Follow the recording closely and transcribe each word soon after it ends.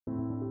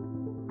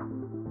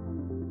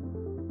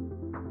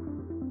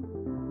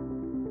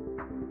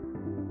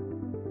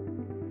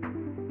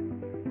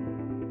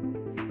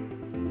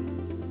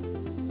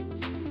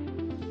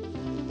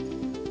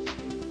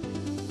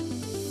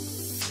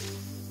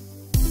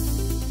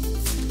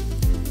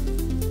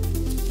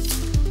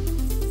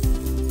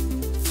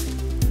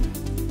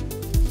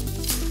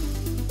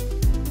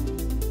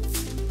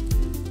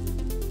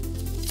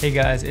Hey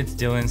guys, it's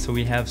Dylan. So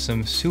we have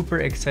some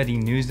super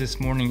exciting news this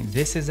morning.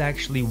 This is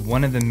actually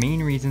one of the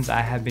main reasons I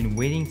have been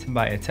waiting to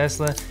buy a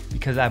Tesla,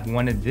 because I've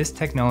wanted this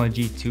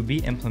technology to be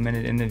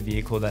implemented in the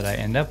vehicle that I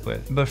end up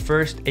with. But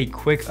first, a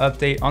quick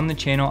update on the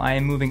channel. I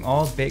am moving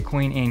all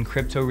Bitcoin and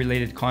crypto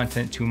related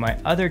content to my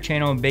other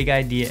channel, Big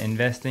Idea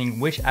Investing,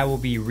 which I will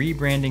be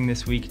rebranding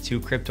this week to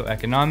Crypto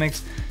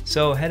Economics.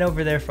 So head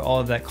over there for all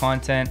of that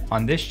content.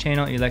 On this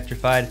channel,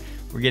 Electrified,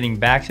 we're getting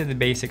back to the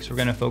basics. We're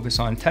gonna focus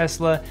on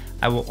Tesla.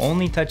 I will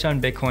only touch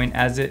on Bitcoin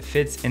as it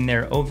fits in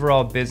their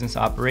overall business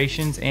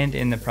operations and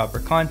in the proper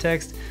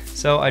context.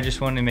 So I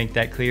just wanted to make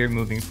that clear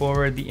moving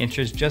forward. The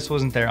interest just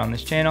wasn't there on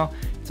this channel.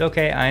 It's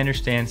okay, I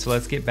understand. So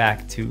let's get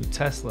back to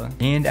Tesla.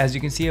 And as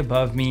you can see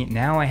above me,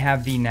 now I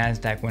have the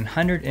NASDAQ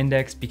 100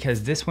 index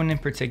because this one in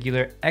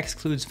particular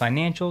excludes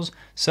financials.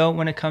 So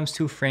when it comes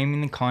to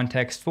framing the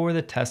context for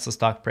the Tesla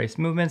stock price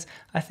movements,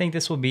 I think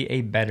this will be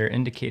a better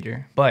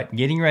indicator. But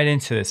getting right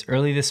into this,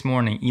 early this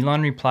morning,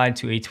 Elon replied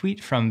to a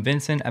tweet from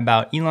Vincent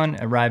about Elon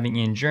arriving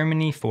in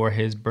Germany for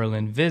his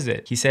Berlin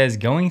visit. He says,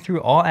 going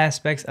through all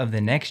aspects of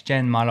the next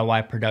gen Model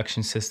Y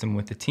production system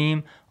with the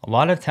team, a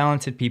lot of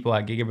talented people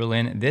at Giga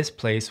Berlin, this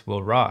place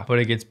will rock. But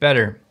it gets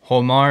better.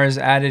 Holmars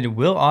added,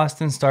 will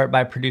Austin start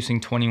by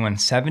producing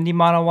 2170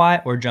 Model Y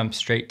or jump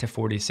straight to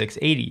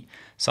 4680?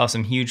 Saw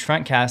some huge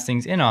front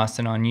castings in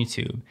Austin on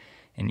YouTube.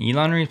 And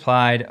Elon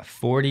replied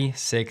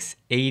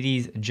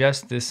 4680s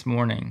just this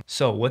morning.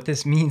 So what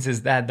this means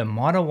is that the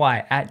Model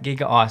Y at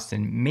Giga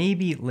Austin,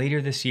 maybe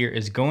later this year,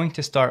 is going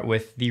to start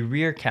with the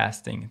rear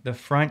casting, the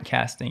front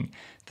casting,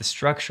 the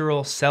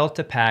structural cell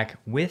to pack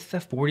with the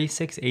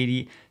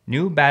 4680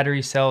 new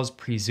battery cells,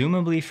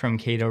 presumably from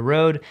Cato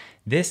Road.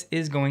 This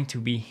is going to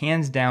be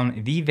hands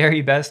down the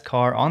very best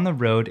car on the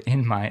road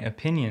in my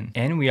opinion.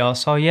 And we all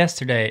saw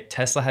yesterday,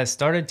 Tesla has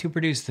started to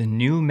produce the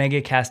new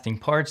mega casting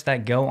parts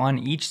that go on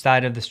each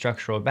side of the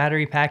structural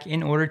battery pack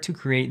in order to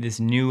create this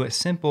new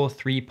simple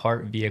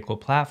 3-part vehicle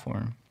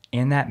platform.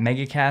 And that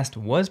megacast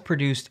was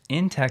produced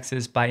in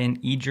Texas by an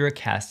Idra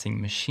casting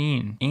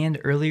machine. And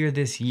earlier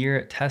this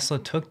year, Tesla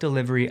took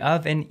delivery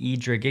of an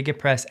Idra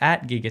Gigapress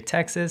at Giga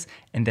Texas,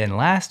 and then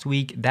last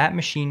week, that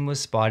machine was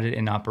spotted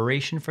in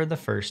operation for the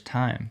first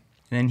time.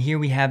 And then here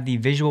we have the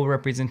visual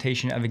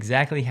representation of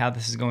exactly how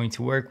this is going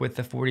to work with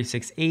the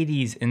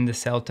 4680s in the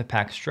cell to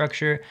pack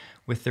structure,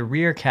 with the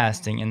rear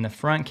casting and the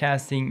front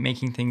casting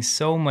making things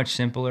so much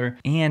simpler,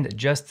 and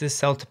just this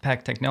cell to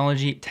pack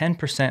technology,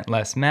 10%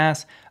 less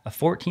mass, a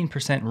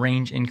 14%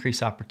 range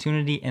increase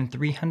opportunity, and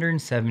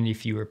 370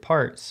 fewer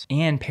parts.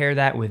 And pair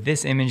that with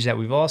this image that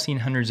we've all seen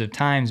hundreds of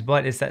times,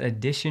 but it's that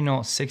additional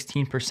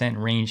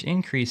 16% range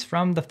increase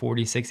from the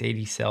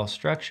 4680 cell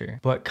structure.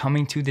 But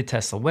coming to the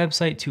Tesla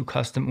website to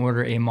custom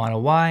order a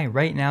Model Y,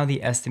 right now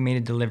the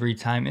estimated delivery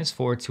time is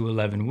 4 to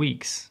 11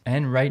 weeks.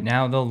 And right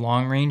now the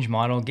long range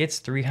model gets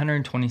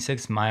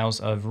 326 miles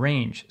of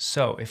range.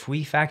 So if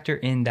we factor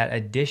in that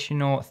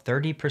additional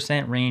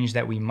 30% range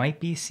that we might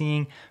be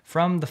seeing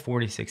from the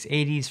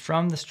 4680s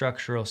from the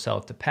structural cell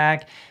to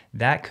pack,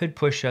 that could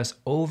push us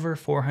over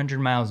 400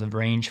 miles of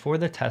range for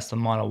the Tesla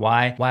Model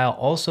Y, while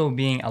also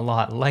being a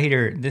lot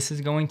lighter. This is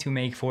going to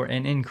make for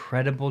an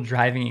incredible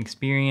driving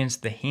experience.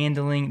 The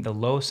handling, the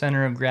low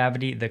center of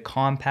gravity, the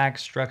compact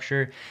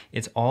structure,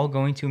 it's all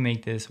going to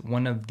make this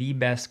one of the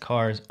best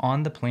cars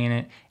on the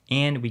planet.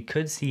 And we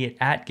could see it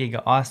at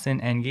Giga Austin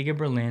and Giga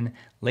Berlin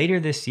later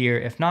this year.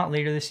 If not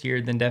later this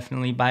year, then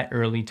definitely by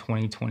early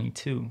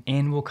 2022.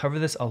 And we'll cover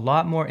this a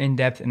lot more in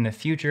depth in the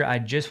future. I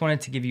just wanted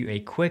to give you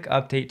a quick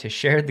update to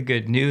share the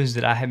good news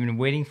that I have been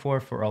waiting for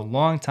a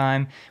long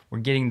time. We're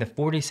getting the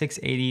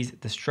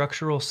 4680s, the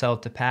structural cell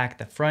to pack,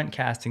 the front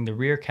casting, the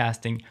rear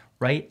casting,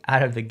 right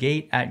out of the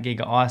gate at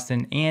Giga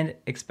Austin and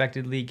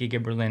expectedly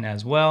Giga Berlin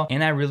as well.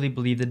 And I really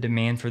believe the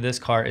demand for this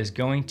car is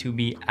going to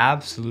be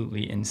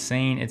absolutely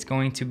insane. It's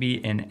going to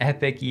be an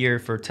epic year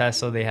for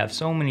Tesla. They have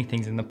so many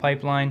things in the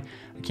pipeline.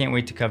 I can't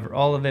wait to cover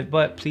all of it,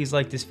 but please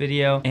like this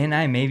video and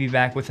I may be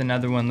back with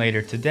another one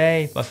later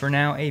today. But for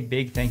now, a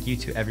big thank you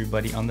to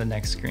everybody on the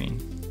next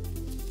screen.